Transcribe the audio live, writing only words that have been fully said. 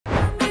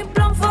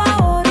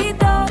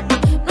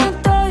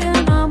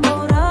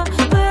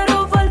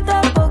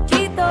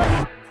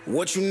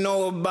What you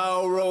know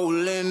about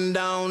rolling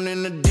down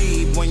in the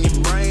deep? When your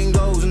brain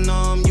goes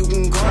numb, you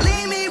can call.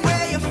 Leave me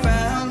where you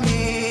found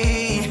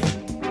me,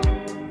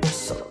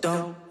 so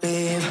don't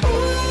leave.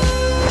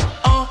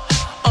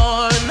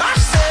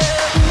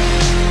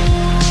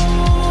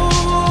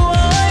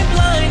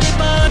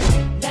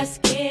 Let's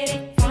get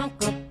it crunk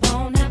up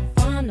on that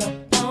fun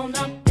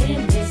up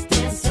in this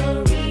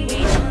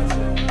dancery.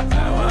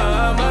 I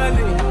want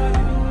money,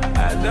 I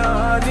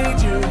don't need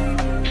you.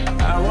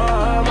 I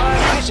want money.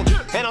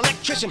 An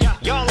electrician,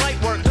 y'all light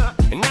work,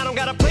 and I don't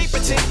gotta play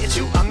pretend. It's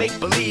you, I make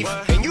believe,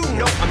 and you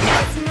know I'm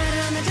here. It's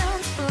murder on the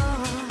dance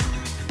floor,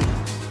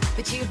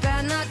 but you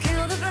better not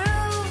kill the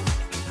groove.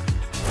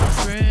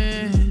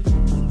 Friend,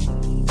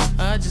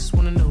 I just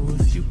wanna know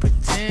if you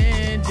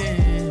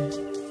pretending.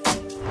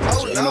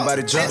 Ain't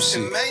nobody jump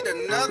shit.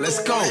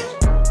 Let's go.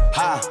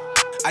 Ha.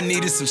 I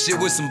needed some shit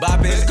with some bop.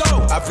 Let's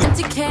go.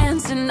 Empty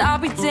cans and I'll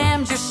be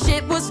damned, your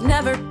shit was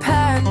never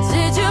packed.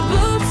 Did your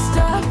boobs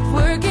stop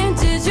working?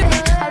 Did you?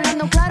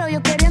 Hablando claro, yo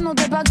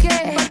queriéndote pa'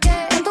 qué.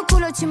 Con tu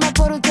culo chima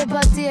por usted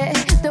pateé.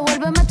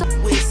 Devuélveme tu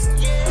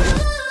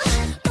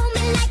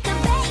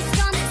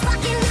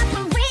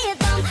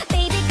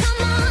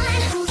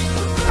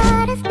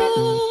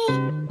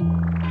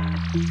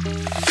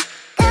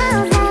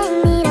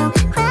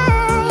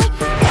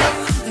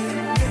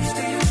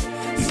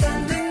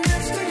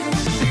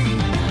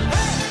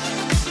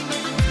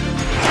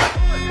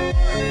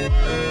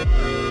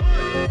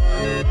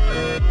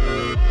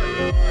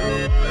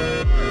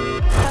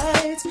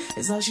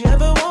It's all she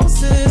ever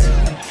wants is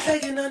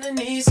begging on her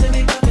knees to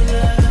be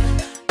popular.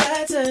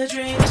 That's a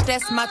dream.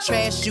 That's my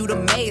trash, you the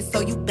maid,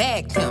 so you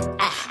bagged him.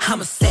 I'm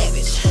a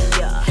savage,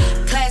 yeah.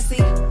 Classy,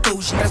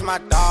 bougie. That's my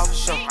dog for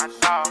sure.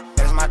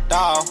 That's my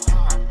dog.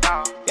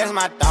 That's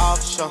my dog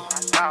for sure.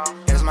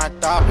 That's my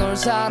dog. 널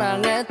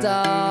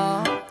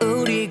사랑했다.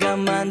 우리가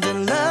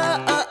만든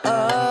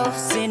love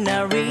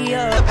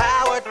scenario. The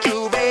power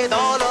to bathe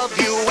all of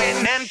you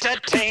in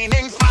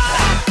entertaining fun.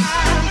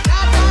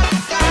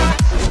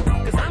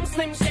 Cause I'm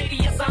Slim Shady,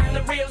 yes, I'm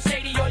the real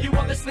Shady. All you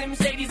other Slim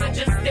Shadys are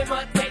just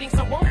imitating,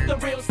 so won't the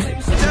real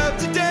Slim Shady. Up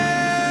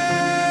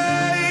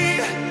today,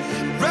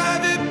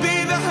 rather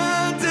be the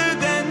hunter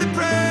than the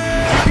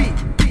prey.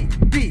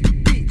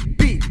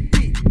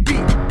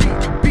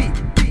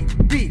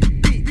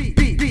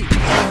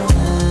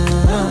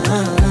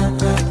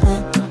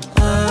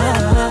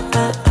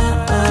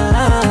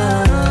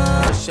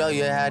 Show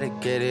you how to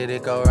get it.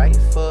 It go right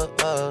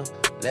foot up,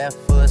 left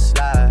foot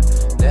slide,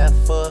 left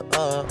foot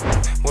up.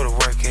 What a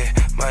work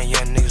at? My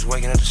young niggas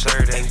waking up to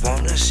serve. They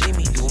wanna see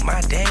me do my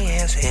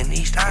dance in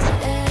these times.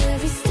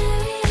 Every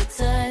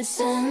stereotype's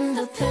in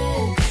the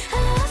pic. I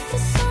feel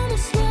so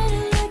much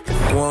better like a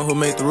One who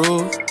make the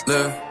rules,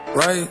 left,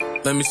 right.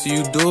 Let me see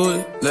you do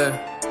it,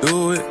 left,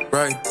 do it,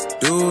 right,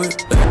 do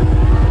it.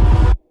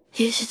 Left.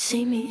 You should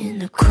see me in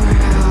the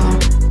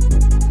crowd.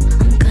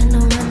 I'm gonna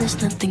run,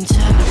 there's nothing to.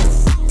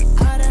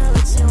 I know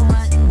what you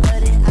want,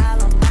 but it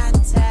all on my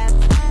tab.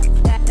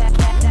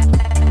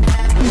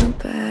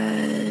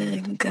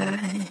 Bad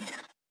guy.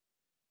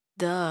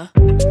 Duh.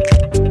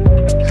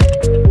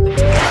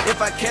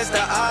 If I catch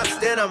the ops,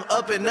 then I'm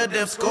up in the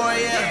damn score,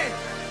 yeah.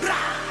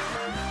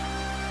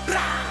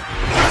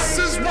 This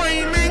is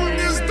waning,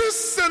 is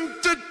this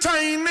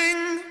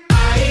entertaining? I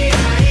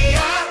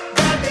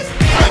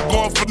ain't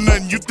going for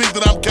nothing, you think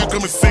that I'm can't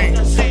come and see. You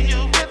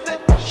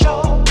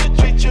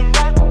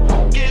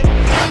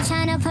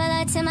tryna pull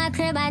up to my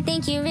crib, I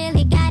think you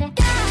really gotta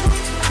go.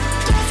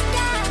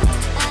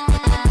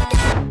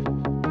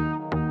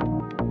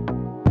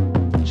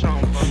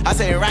 I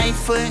say right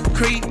foot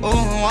creep, ooh,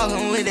 I'm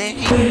walking with it.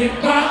 With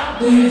it,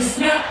 pop, with it,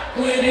 snap,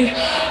 with it.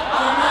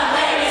 All my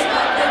ladies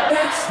got the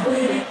best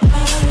with it.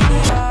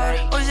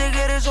 Hoy se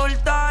quiere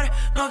soltar,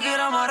 no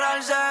quiere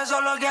amarrarse,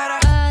 solo quiere.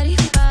 Body,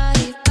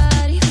 body,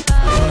 body,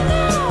 body.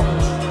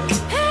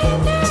 Hey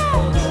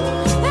now,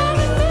 let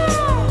me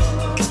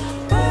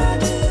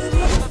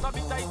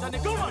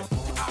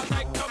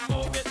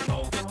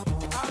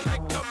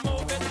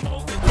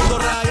Todo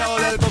rayado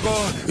del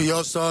coco, y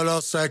yo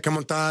solo sé que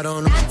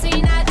montaron.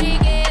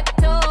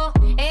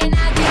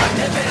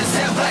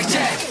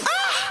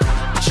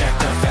 Check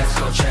the facts,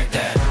 go check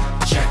that.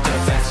 Check the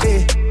facts.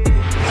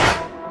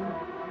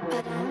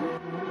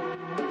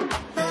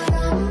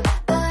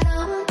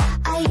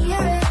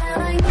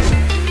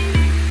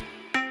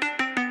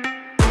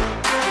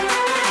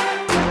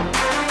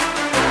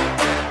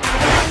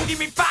 Give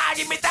me fire,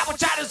 give me that one,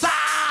 try to sign.